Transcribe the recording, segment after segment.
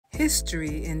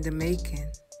history in the making.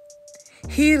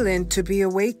 Healing to be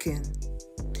awakened.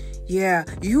 Yeah,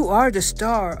 you are the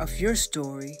star of your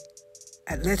story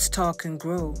at Let's Talk and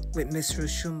Grow with Miss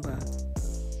Roshumba.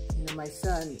 You know, my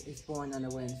son is born on a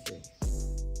Wednesday.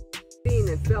 Seen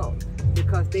and felt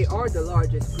because they are the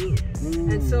largest group.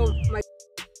 And so my...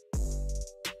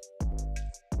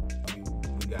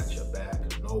 We got your back.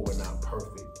 No, we're not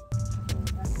perfect.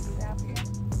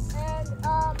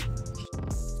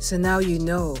 So now you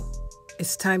know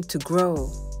it's time to grow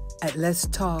at Let's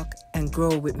Talk and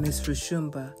Grow with Miss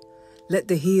Roshumba. Let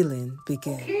the healing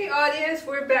begin. Okay, audience,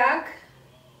 we're back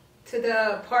to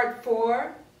the part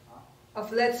 4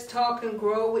 of Let's Talk and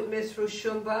Grow with Miss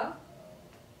Roshumba.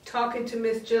 Talking to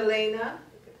Miss Jeleana.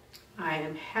 I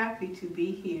am happy to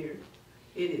be here.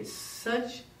 It is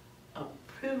such a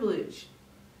privilege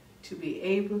to be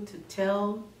able to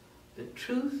tell the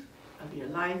truth of your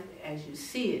life as you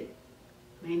see it.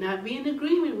 May not be in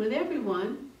agreement with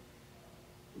everyone,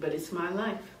 but it's my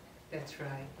life. That's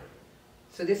right.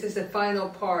 So this is the final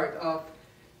part of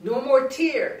No More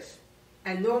Tears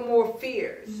and No More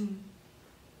Fears.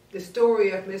 The story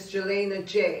of Miss Jeleana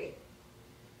J.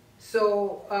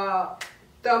 So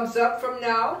thumbs up from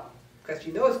now, because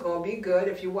you know it's going to be good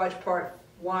if you watch part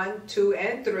 1, 2,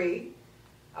 and 3.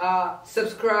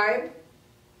 Subscribe.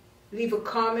 Leave a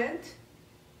comment,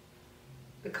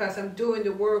 because I'm doing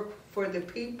the work for the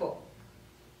people.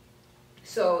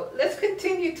 So let's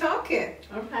continue talking.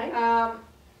 Okay.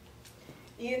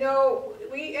 You know,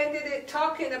 we ended it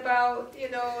talking about, you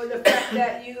know, the fact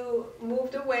that you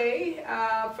moved away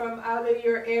from out of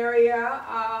your area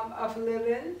of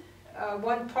living,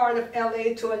 one part of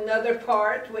LA to another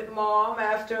part with mom,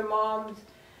 after mom's,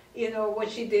 you know, what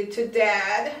she did to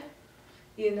dad,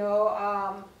 you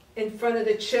know, in front of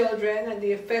the children and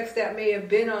the effects that may have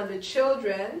been on the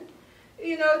children.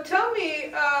 You know, tell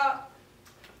me, now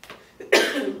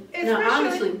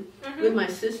honestly, with my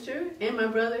sister and my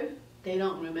brother, they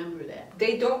don't remember that.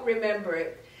 They don't remember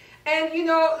it. And you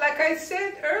know, like I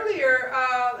said earlier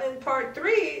in part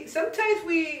 3, sometimes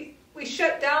we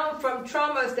shut down from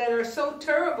traumas that are so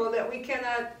terrible that we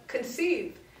cannot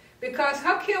conceive. Because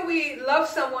how can we love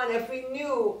someone if we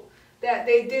knew that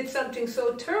they did something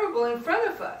so terrible in front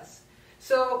of us?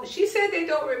 So she said they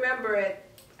don't remember it.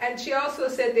 And she also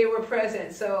said they were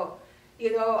present. So,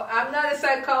 you know, I'm not a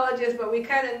psychologist, but we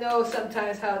kind of know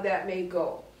sometimes how that may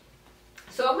go.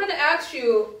 So I'm going to ask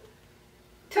you,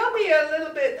 tell me a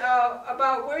little bit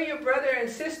about where your brother and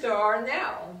sister are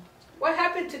now. What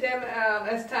happened to them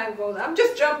as time goes on? I'm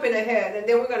just jumping ahead, and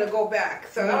then we're going to go back.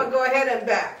 So I'll go ahead and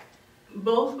back.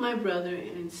 Both my brother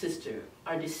and sister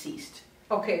are deceased.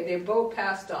 Okay, they both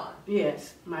passed on.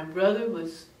 Yes, my brother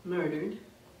was murdered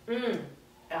in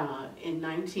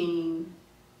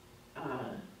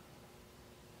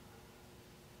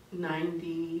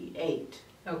 1998.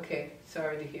 Okay,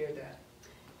 sorry to hear that.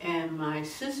 And my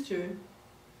sister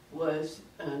was,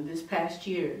 this past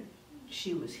year,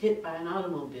 she was hit by an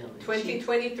automobile.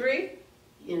 2023?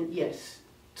 Yes,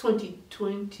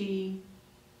 2022.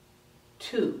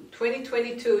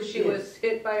 2022, she was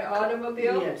hit by an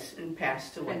automobile? Yes, and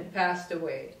passed away. And passed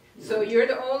away. So you're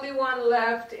the only one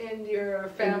left in your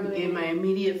family? In my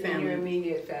immediate family. In your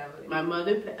immediate family. My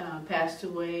mother passed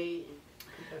away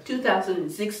in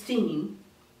 2016.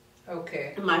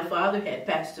 Okay. My father had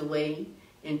passed away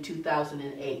in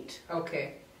 2008.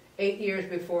 Okay. 8 years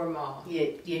before mom. Yeah,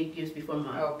 8 years before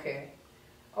mom. Okay.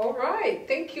 All right.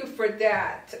 Thank you for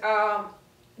that.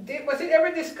 Was it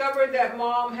ever discovered that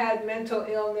mom had mental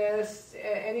illness?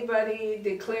 Anybody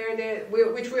declared it?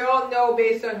 Which we all know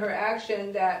based on her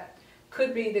action that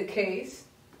could be the case.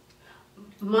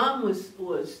 Mom was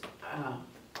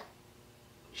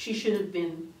she should have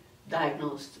been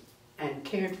diagnosed and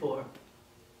cared for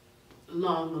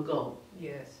long ago.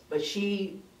 Yes. But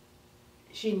she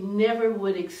never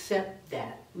would accept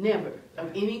that. Never.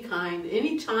 Of any kind.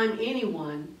 Anytime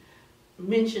anyone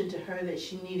mentioned to her that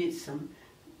she needed some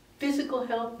physical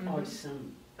help or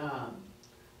some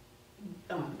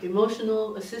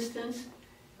emotional assistance,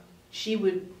 she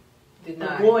would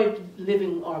avoid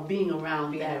living or being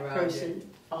around that person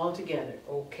altogether.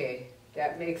 Okay.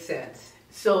 That makes sense.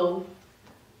 So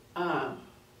that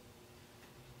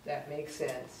makes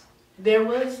sense. There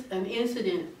was an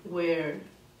incident where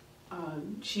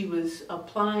she was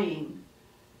applying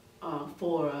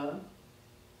for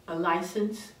a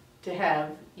license to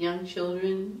have young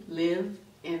children live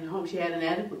in a home. She had an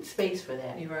adequate space for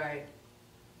that. You're right.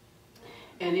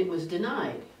 And it was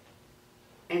denied.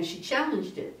 And she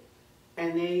challenged it.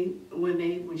 And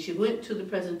when she went to the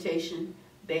presentation,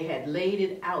 they had laid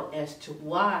it out as to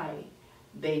why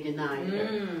they denied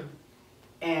her.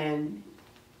 And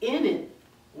in it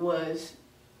was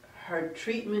her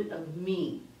treatment of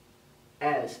me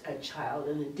as a child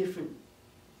in the different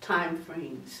time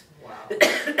frames Wow.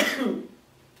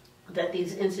 that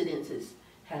these incidences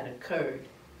had occurred.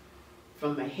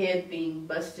 From my head being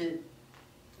busted,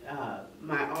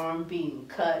 my arm being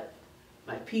cut,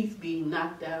 my teeth being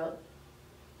knocked out,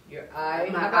 Your eye.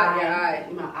 my How about your eye?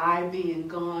 my eye being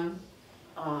gone,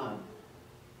 a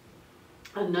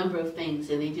number of things,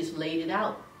 and they just laid it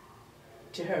out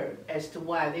to her as to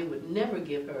why they would never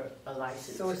give her a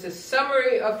license. So it's a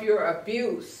summary of your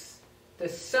abuse. The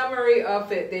summary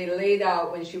of it they laid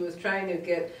out when she was trying to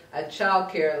get a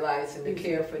child care license to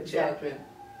care for children.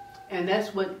 And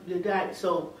that's what the guy,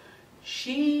 so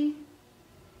she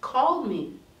called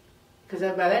me, because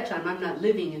by that time I'm not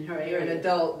living in her area. You're an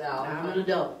adult now. I'm an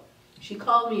adult. She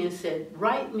called me and said,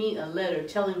 write me a letter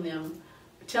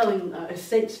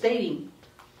stating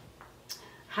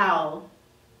how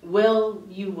well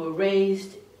you were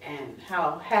raised and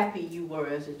how happy you were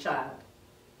as a child.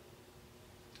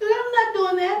 And I'm not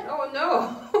doing that. Oh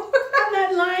no. I'm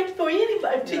not lying for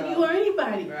anybody, to you or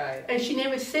anybody. Right. And she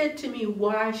never said to me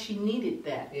why she needed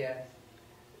that. Yes.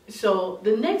 So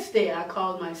the next day I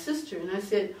called my sister and I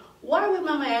said, why would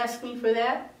Mama ask me for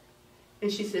that?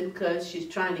 And she said, because she's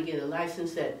trying to get a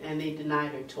license and they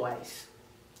denied her twice.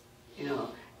 You know,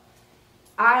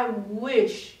 I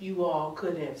wish you all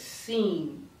could have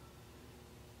seen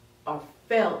or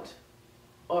felt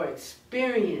or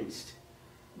experienced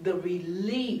the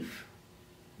relief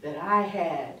that I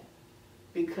had,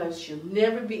 because she'll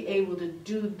never be able to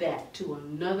do that to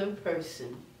another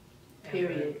person,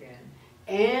 period.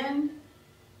 And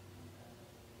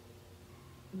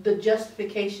the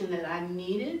justification that I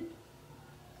needed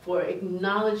for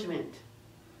acknowledgement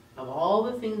of all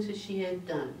the things that she had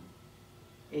done,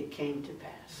 it came to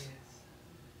pass.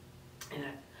 Yes. And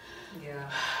Yeah.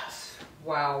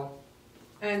 Wow.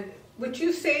 And with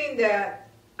you saying that,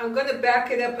 I'm going to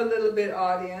back it up a little bit,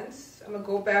 audience. I'm going to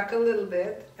go back a little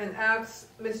bit and ask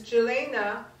Miss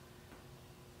Jeleana,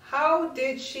 how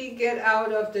did she get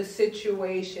out of the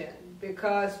situation?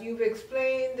 Because you've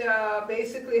explained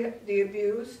basically the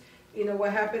abuse, you know,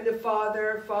 what happened to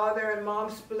father and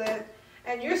mom split,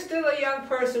 and you're still a young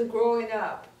person growing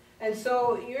up. And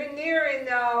so you're nearing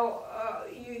now,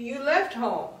 you left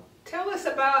home. Tell us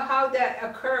about how that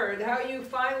occurred, how you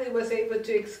finally was able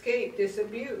to escape this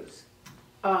abuse.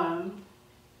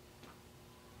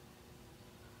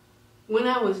 When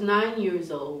I was 9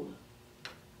 years old,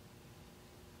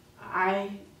 I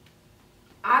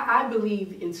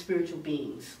believe in spiritual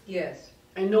beings. Yes.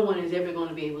 And no one is ever going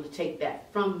to be able to take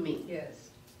that from me. Yes.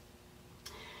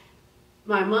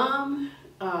 My mom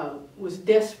was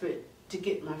desperate to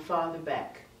get my father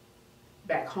back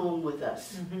home with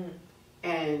us. Mm-hmm.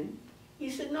 And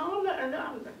he said, no,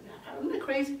 I'm not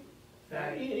crazy.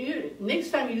 Right.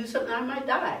 Next time you do something, I might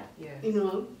die. Yes. You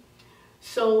know.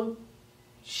 So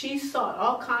she sought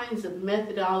all kinds of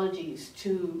methodologies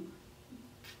to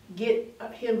get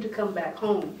him to come back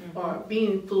home, Mm-hmm. or be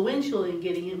influential in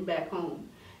getting him back home.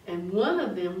 And one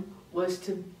of them was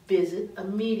to visit a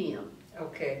medium.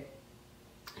 Okay.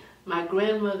 My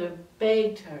grandmother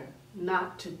begged her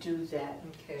not to do that.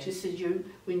 Okay. She said,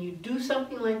 when you do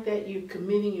something like that, you're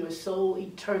committing your soul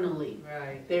eternally.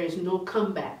 Right. There is no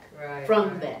comeback Right.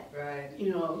 from that. Right.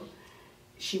 You know,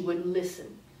 she wouldn't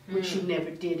listen, which she never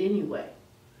did anyway.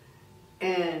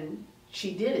 And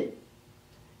she did it.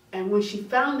 And when she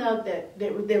found out that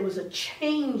there was a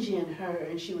change in her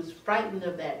and she was frightened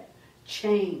of that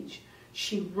change,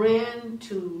 she ran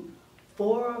to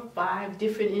 4 or 5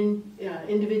 different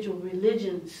individual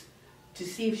religions to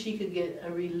see if she could get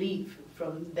a relief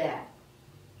from that.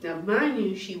 Now, mind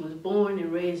you, she was born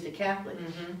and raised a Catholic,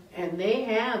 Mm-hmm. and they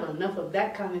have enough of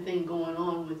that kind of thing going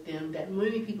on with them that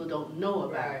many people don't know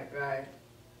about. Right. Right.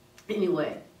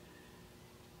 Anyway,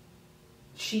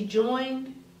 she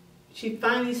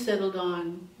finally settled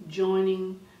on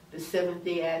joining the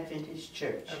Seventh-day Adventist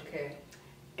Church. Okay.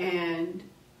 And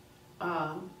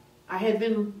I had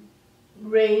been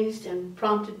raised and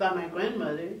prompted by my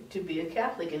grandmother to be a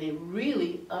Catholic, and it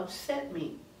really upset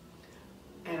me.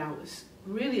 And I was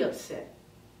really upset.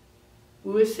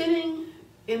 We were sitting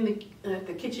at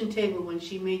the kitchen table when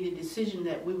she made the decision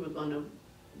that we were going to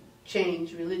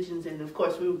change religions, and of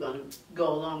course we were going to go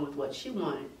along with what she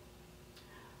wanted.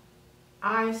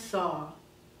 I saw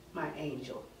my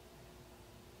angel.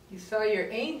 You saw your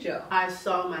angel I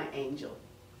saw my angel.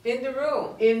 in the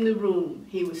room. In the room.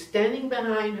 He was standing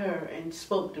behind her and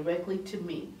spoke directly to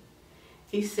me.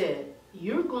 He said,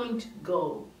 you're going to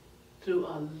go through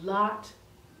a lot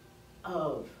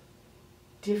of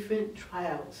different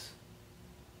trials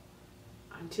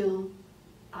until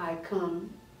I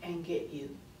come and get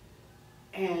you.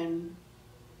 And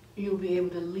you'll be able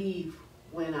to leave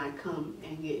when I come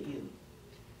and get you.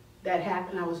 That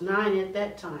happened, I was 9 at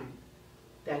that time.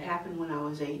 That happened when I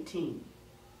was 18.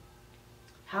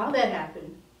 How that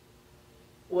happened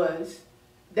was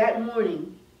that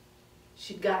morning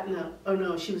she'd gotten up, oh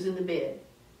no, she was in the bed,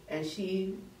 and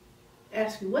she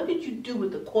asked me, what did you do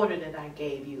with the quarter that I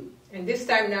gave you? And this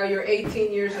time now you're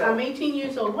 18 years old. I'm 18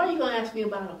 years old. Why are you going to ask me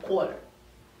about a quarter?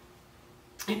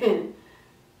 And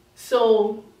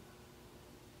so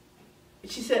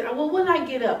she said, well, when I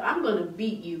get up, I'm going to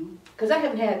beat you, because I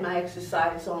haven't had my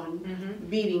exercise on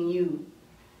beating you.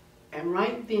 And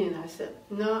right then I said,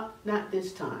 no, not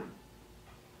this time.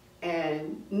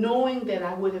 And knowing that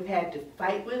I would have had to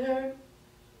fight with her,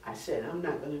 I said, I'm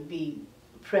not going to be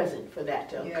present for that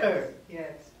to occur.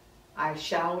 Yes. I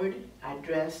showered, I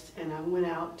dressed, and I went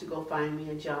out to go find me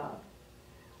a job.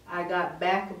 I got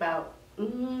back about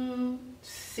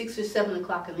 6 or 7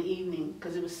 o'clock in the evening,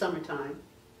 because it was summertime.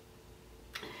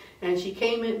 And she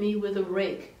came at me with a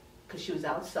rake, because she was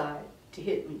outside, to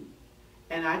hit me.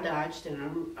 And I dodged,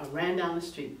 and I ran down the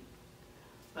street.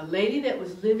 A lady that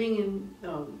was living in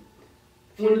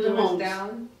one of the homes.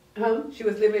 Down? She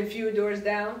was living a few doors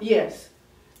down? Yes.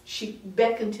 She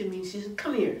beckoned to me. She said,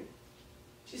 come here.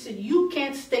 She said, you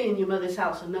can't stay in your mother's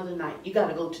house another night. You got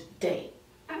to go today.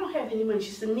 I don't have any money.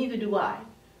 She said, neither do I.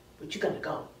 But you got to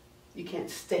go. You can't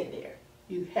stay there.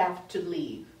 You have to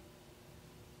leave.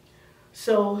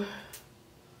 So,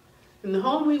 in the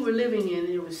home we were living in,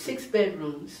 there were 6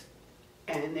 bedrooms.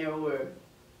 And there were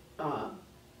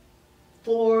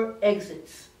 4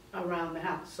 exits around the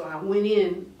house. So I went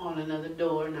in on another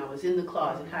door, and I was in the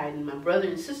closet hiding. My brother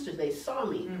and sister, they saw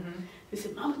me. They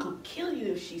said, Mama's going to kill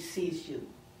you if she sees you.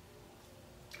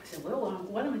 I said, well,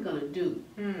 what am I going to do?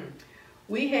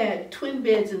 We had twin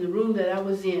beds in the room that I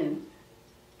was in,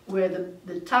 where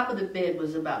the top of the bed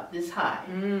was about this high.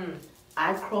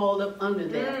 I crawled up under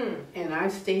that, and I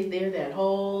stayed there that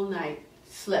whole night,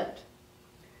 slept.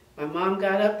 My mom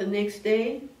got up the next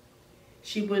day.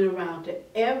 She went around to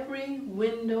every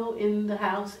window in the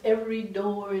house, every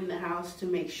door in the house, to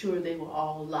make sure they were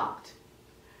all locked.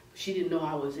 She didn't know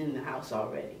I was in the house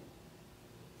already.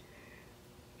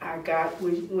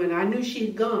 When I knew she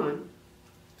had gone,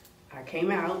 I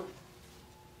came out.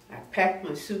 I packed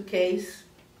my suitcase.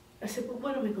 I said, well,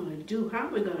 what am I going to do? How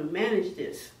am I going to manage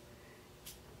this?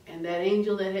 And that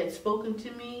angel that had spoken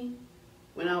to me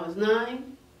when I was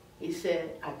 9, he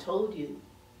said, I told you,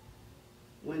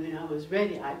 when I was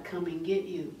ready, I'd come and get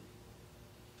you.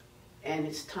 And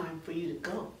it's time for you to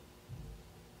go.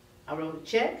 I wrote a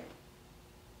check,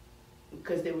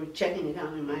 because they were checking it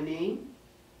out in my name.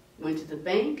 Went to the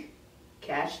bank,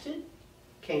 cashed it,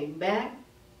 came back,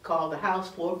 called the house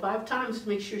 4 or 5 times to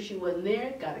make sure she wasn't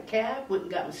there, got a cab, went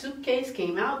and got my suitcase,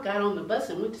 came out, got on the bus,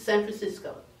 and went to San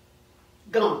Francisco.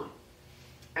 Gone.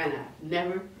 And I've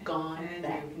never gone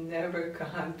back. And you've never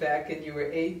gone back, and you were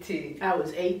 18. I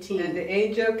was 18. And the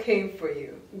angel came for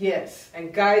you. Yes.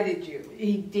 And guided you.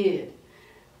 He did.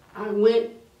 I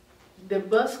went, the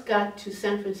bus got to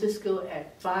San Francisco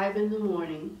at 5 in the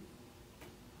morning.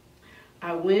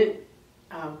 I went,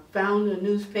 found a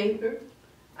newspaper,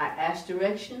 I asked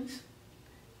directions,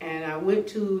 and I went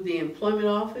to the employment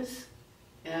office,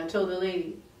 and I told the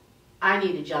lady, I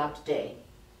need a job today.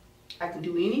 I can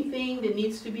do anything that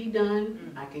needs to be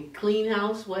done. I can clean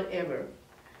house, whatever.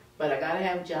 But I got to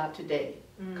have a job today,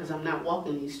 because I'm not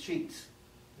walking these streets.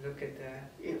 Look at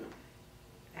that. You know.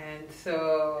 And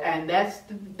so... And that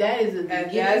is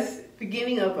the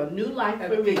beginning of a new life for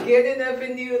me. A beginning of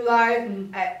a new life,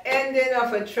 an ending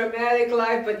of a traumatic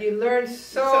life, but you learned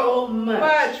so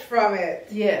much from it.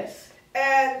 Yes.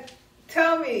 And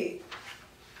tell me,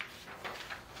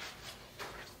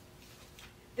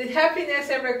 did happiness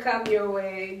ever come your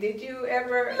way? Did you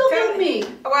ever... Look at me.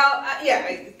 Well,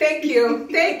 yeah, thank you.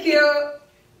 Thank you.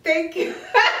 Thank you.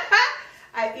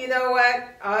 You know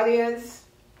what, audience?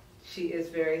 She is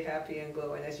very happy and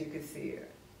glowing, as you can see her.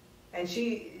 And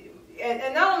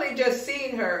and not only just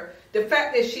seeing her, the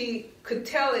fact that she could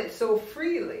tell it so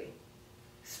freely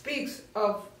speaks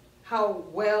of how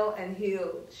well and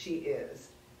healed she is.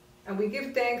 And we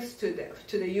give thanks to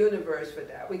the universe for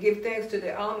that. We give thanks to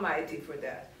the Almighty for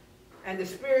that. And the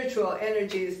spiritual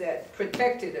energies that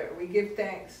protected her. We give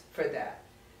thanks for that.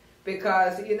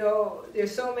 Because, you know,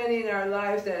 there's so many in our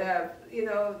lives that have, you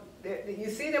know, you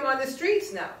see them on the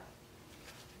streets now.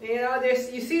 You know,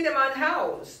 you see them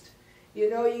unhoused.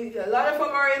 You know, a lot of them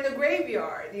are in the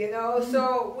graveyard, you know.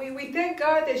 So we thank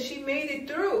God that she made it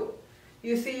through.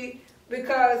 You see,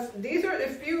 because these are the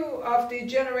few of the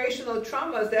generational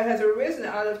traumas that has arisen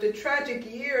out of the tragic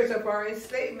years of our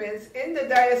enslavements in the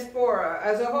diaspora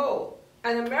as a whole,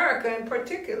 and America in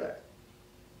particular.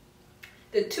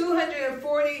 The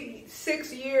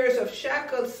 246 years of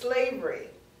shackled slavery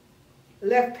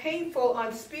left painful,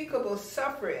 unspeakable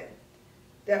suffering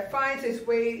that finds its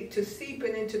way to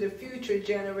seeping into the future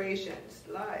generations'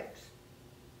 lives.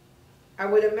 I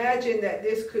would imagine that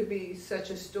this could be such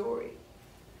a story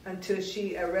until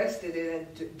she arrested it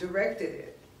and directed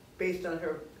it based on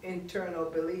her internal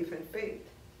belief and faith.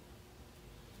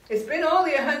 It's been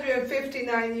only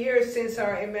 159 years since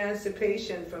our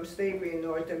emancipation from slavery in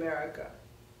North America.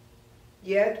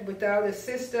 Yet, without a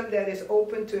system that is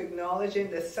open to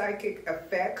acknowledging the psychic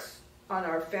effects on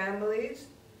our families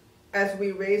as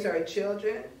we raise our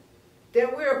children,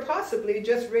 then we are possibly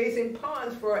just raising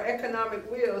pawns for our economic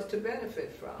wheels to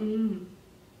benefit from.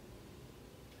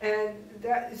 And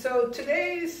so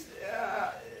today's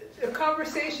the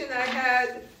conversation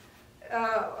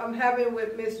I'm having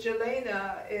with Miss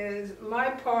Jeleana is my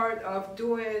part of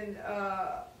doing,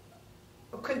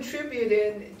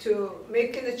 contributing to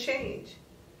making a change.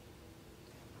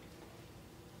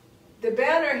 The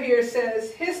banner here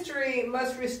says, "History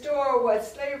must restore what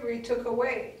slavery took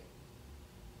away.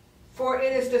 For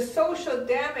it is the social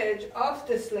damage of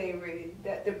the slavery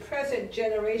that the present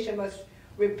generation must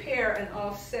repair and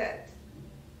offset."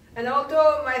 And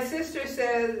although my sister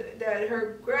said that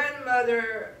her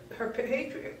grandmother, her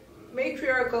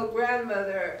matriarchal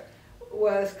grandmother,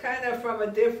 was kind of from a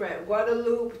different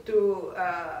Guadeloupe to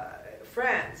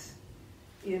France,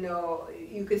 you know,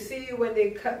 you could see when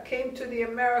they came to the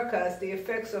Americas the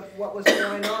effects of what was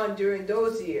going on during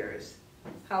those years,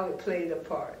 how it played a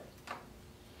part.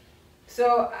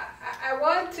 So I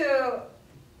want to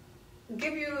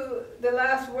give you the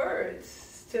last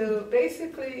words to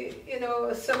basically, you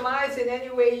know, surmise in any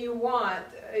way you want,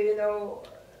 you know,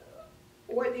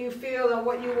 what you feel and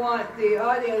what you want the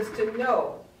audience to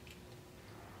know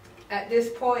at this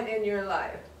point in your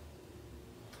life.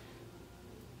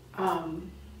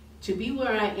 To be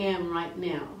where I am right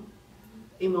now,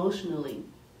 emotionally,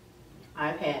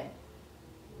 I've had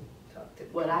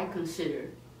what I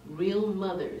consider real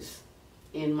mothers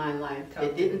in my life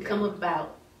that didn't come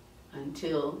about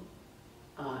until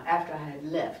after I had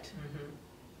left.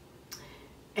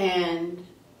 And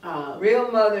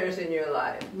real mothers in your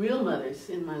life. Real mothers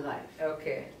in my life.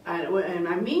 Okay. And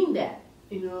I mean that,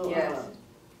 you know. Yes.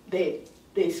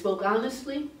 They spoke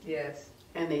honestly. Yes.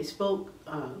 And they spoke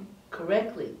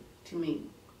correctly to me.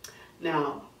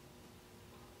 Now,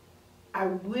 I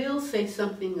will say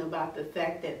something about the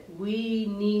fact that we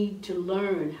need to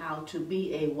learn how to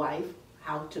be a wife,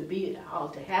 how to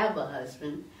have a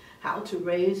husband, how to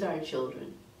raise our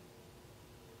children.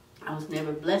 I was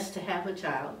never blessed to have a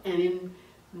child, and in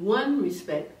one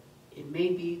respect, it may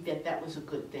be that was a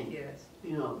good thing. Yes.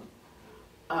 You know,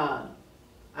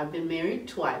 I've been married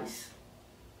twice.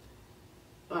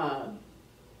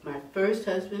 My first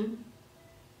husband,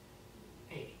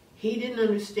 he didn't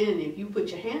understand, if you put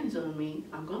your hands on me,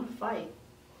 I'm going to fight.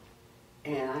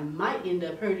 And I might end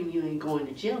up hurting you and going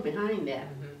to jail behind that.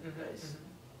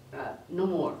 No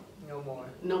more. No more.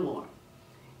 No more.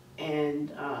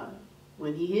 And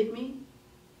when he hit me,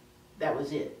 that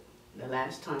was it. The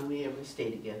last time we ever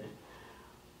stayed together.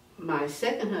 My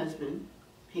second husband,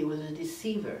 he was a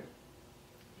deceiver.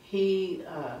 He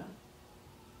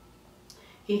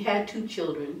had 2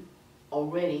 children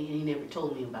already, and he never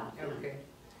told me about them. Okay.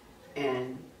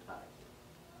 And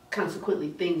consequently,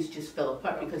 things just fell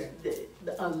apart because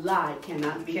a lie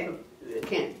can't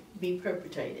be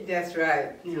perpetrated. That's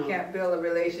right. You know, can't build a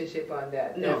relationship on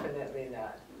that. No. Definitely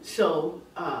not. So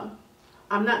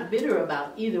I'm not bitter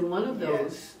about either one of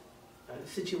those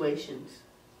situations.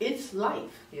 It's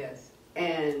life. Yes.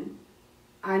 And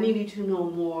I needed to know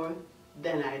more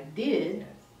than I did. Yes.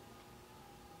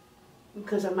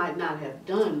 Because I might not have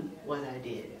done what I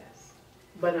did. Yes.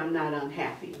 But I'm not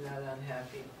unhappy. Not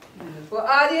unhappy. Well,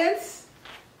 audience,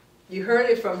 you heard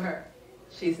it from her.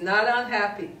 She's not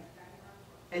unhappy.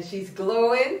 And she's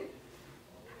glowing.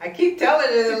 I keep telling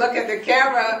her to look at the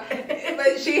camera,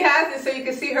 but she hasn't, so you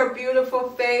can see her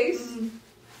beautiful face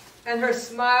and her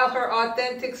smile, her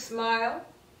authentic smile.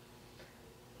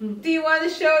 Do you want to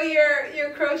show your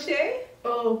crochet?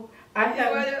 Oh, I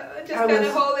have. You want to just kind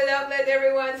of hold it up, let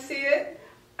everyone see it?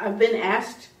 I've been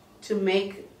asked to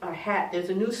make a hat. There's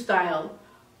a new style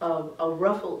of a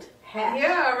ruffled hat.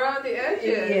 Yeah, around the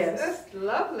edges. Yes. That's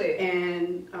lovely.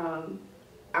 And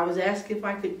I was asked if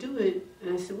I could do it,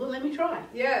 and I said, well, let me try.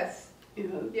 Yes. You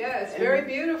know, yes, very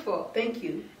beautiful. Thank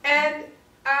you. And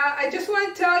I just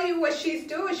want to tell you what she's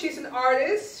doing. She's an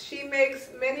artist. She makes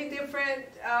many different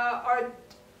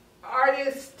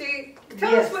artistic.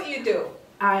 Tell us what you do.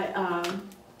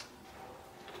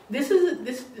 This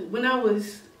when I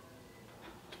was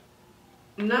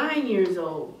 9 years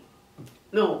old.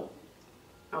 No,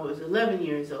 I was 11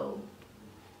 years old.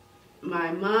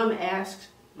 My mom asked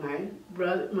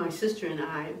my sister and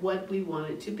I what we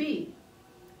wanted to be.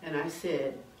 And I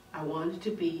said, I wanted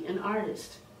to be an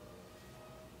artist.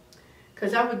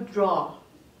 Because I would draw.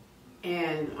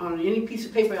 And on any piece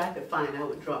of paper I could find, I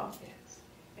would draw. Yes.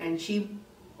 And she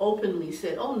openly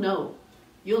said, oh no,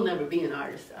 you'll never be an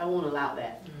artist. I won't allow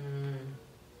that.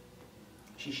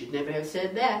 She should never have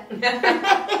said that.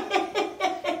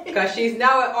 Because she's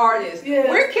now an artist. Yes.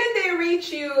 Where can they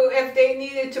reach you if they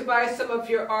needed to buy some of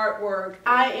your artwork?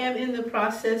 I am in the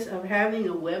process of having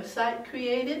a website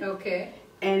created. Okay.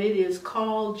 And it is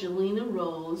called Jeleana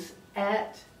Rose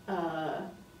at,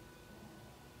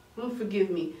 forgive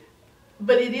me,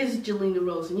 but it is Jeleana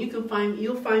Rose. And you'll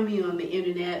find me on the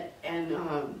internet, and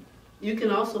you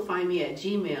can also find me at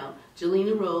Gmail,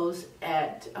 Jeleana Rose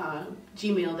at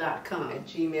gmail.com. At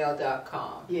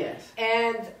gmail.com. Yes.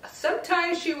 And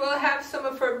sometimes she will have some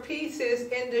of her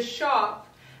pieces in the shop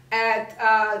at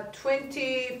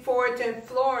 24th and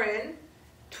Florin,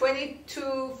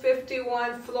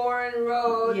 2251 Florin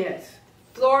Road. Yes.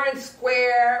 Florin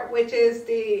Square, which is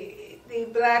the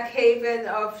Black Haven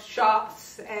of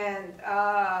shops and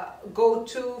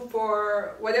go-to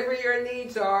for whatever your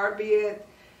needs are, be it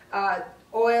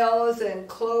oils and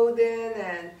clothing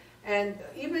and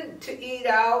even to eat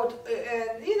out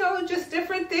and, just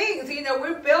different things.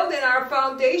 We're building our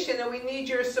foundation and we need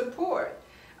your support.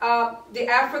 The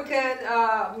African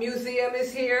Museum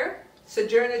is here.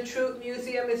 Sojourner Truth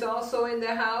Museum is also in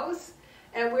the house.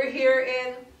 And we're here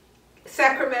in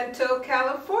Sacramento,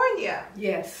 California.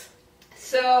 Yes.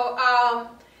 So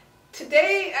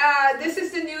today, this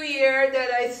is the new year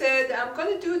that I said I'm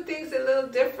going to do things a little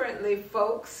differently,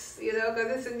 folks, because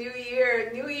it's a new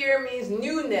year. New year means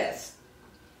newness,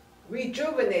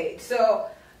 rejuvenate. So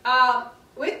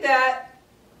with that,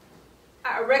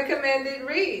 I recommended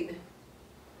read.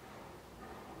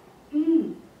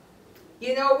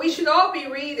 We should all be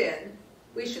reading.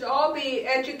 We should all be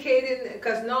educated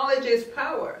because knowledge is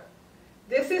power.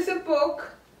 This is a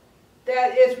book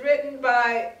that is written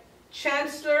by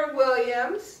Chancellor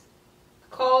Williams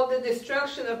called The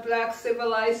Destruction of Black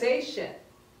Civilization.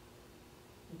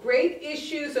 Great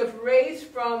issues of race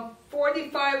from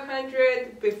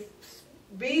 4500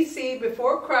 BC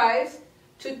before Christ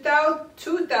to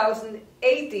 2000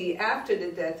 AD after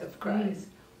the death of Christ.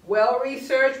 Well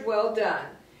researched, well done.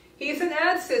 He's an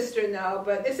ancestor now,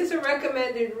 but this is a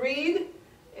recommended read.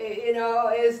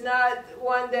 It's not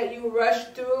one that you rush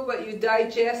through, but you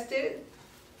digest it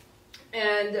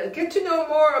and get to know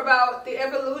more about the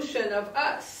evolution of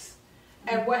us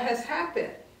and what has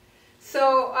happened.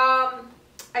 So,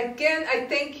 again, I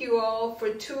thank you all for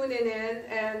tuning in,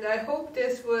 and I hope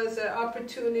this was an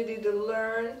opportunity to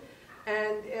learn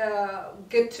and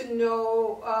get to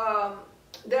know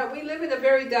that we live in a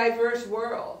very diverse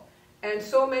world. And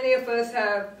so many of us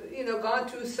have, gone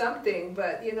through something,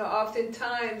 but,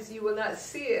 oftentimes you will not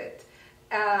see it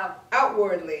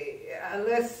outwardly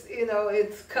unless,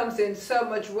 it comes in so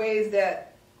much ways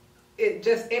that it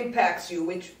just impacts you,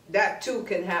 which that too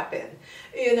can happen.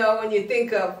 When you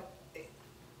think of,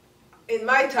 in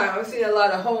my time, I've seen a lot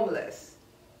of homeless,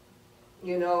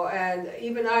 and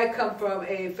even I come from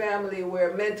a family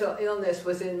where mental illness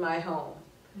was in my home.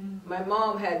 My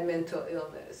mom had mental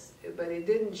illness, but it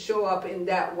didn't show up in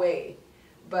that way.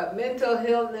 But mental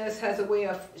illness has a way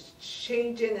of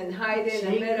changing and hiding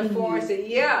and metaphors.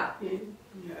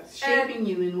 Shaping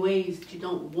you in ways that you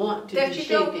don't want to.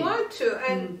 Don't want to.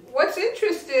 And what's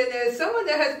interesting is someone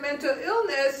that has mental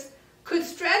illness could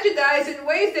strategize in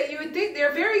ways that you would think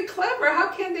they're very clever. How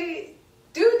can they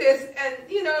do this and,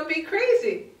 be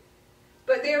crazy?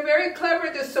 But they're very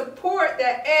clever to support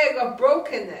that egg of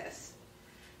brokenness.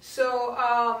 So,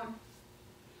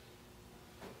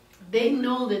 they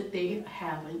know that they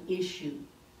have an issue,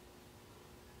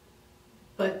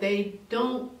 but they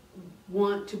don't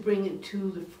want to bring it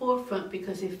to the forefront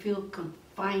because they feel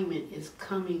confinement is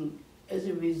coming as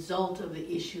a result of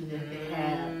the issue that they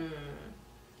have.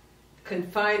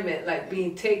 Confinement, like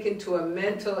being taken to a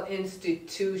mental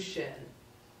institution.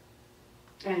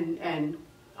 And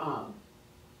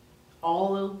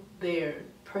all of their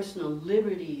personal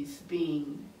liberties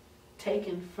being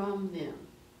taken from them.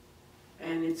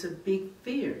 And it's a big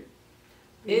fear.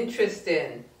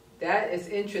 Interesting. That is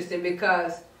interesting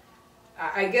because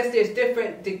I guess there's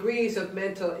different degrees of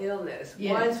mental illness.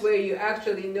 Yes. One's where you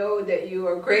actually know that you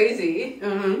are crazy,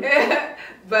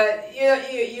 but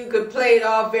you could play it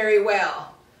off very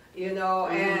well,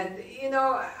 and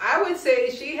I would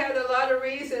say she had a lot of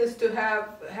reasons to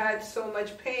have had so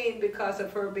much pain because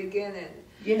of her beginning.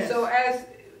 Yes. So as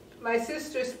my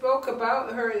sister spoke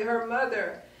about her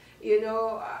mother, we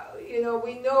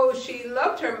know she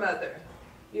loved her mother.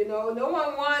 No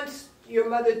one wants your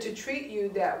mother to treat you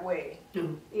that way.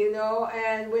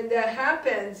 And when that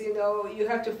happens, you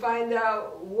have to find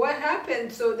out what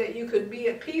happened so that you could be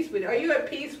at peace with it. Are you at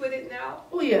peace with it now?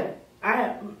 Oh yeah,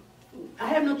 I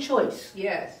have no choice.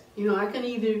 Yes. I can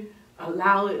either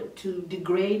allow it to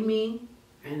degrade me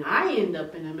and I end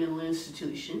up in a mental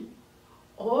institution,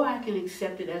 or I can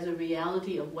accept it as a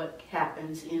reality of what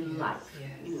happens in life.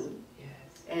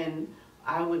 Yes. And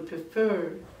I would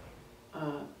prefer,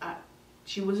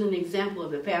 she was an example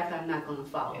of the path I'm not going to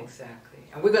follow. Exactly.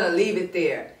 And we're going to leave it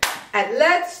there. And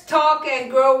let's talk and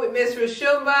grow with Miss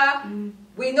Roshumba.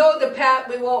 We know the path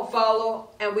we won't follow,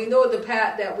 and we know the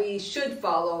path that we should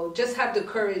follow. Just have the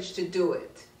courage to do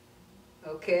it.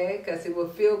 Okay? Because it will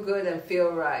feel good and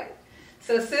feel right.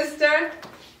 So, sister,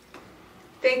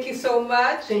 thank you so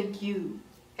much. Thank you.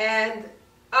 And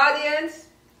audience,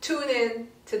 tune in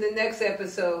to the next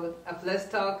episode of Let's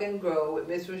Talk and Grow with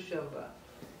Miss Roshumba.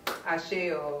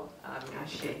 Ashe o. Amen.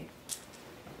 Ashe.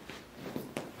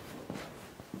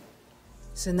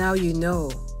 So now you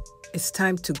know it's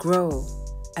time to grow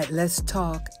at Let's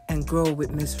Talk and Grow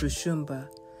with Miss Roshumba.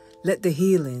 Let the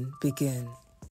healing begin.